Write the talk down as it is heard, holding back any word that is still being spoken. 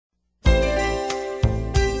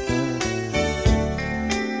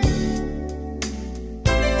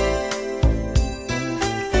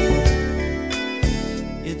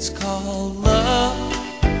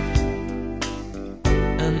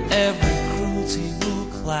worlds he will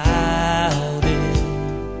cloud it,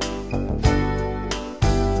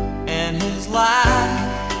 and his life,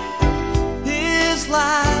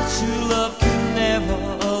 true love can never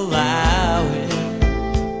allow it.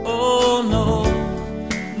 Oh no,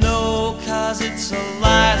 no, 'cause it's a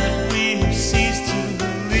lie that we've ceased to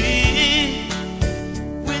believe.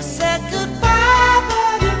 We said goodbye,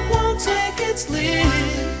 but it won't take its leave.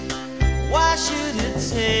 Why should it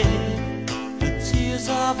take the tears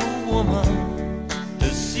of a woman to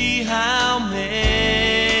see how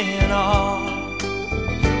men are?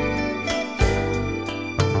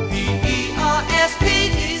 P-E-R-S-P-E-C-T-I-V-E,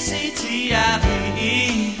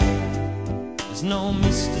 there's no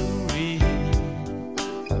mystery.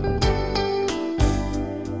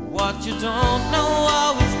 What you don't know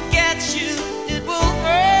always gets you. It will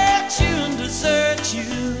hurt you and desert you,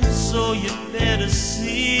 so you better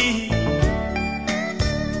see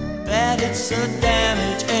that it's a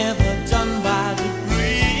damage ever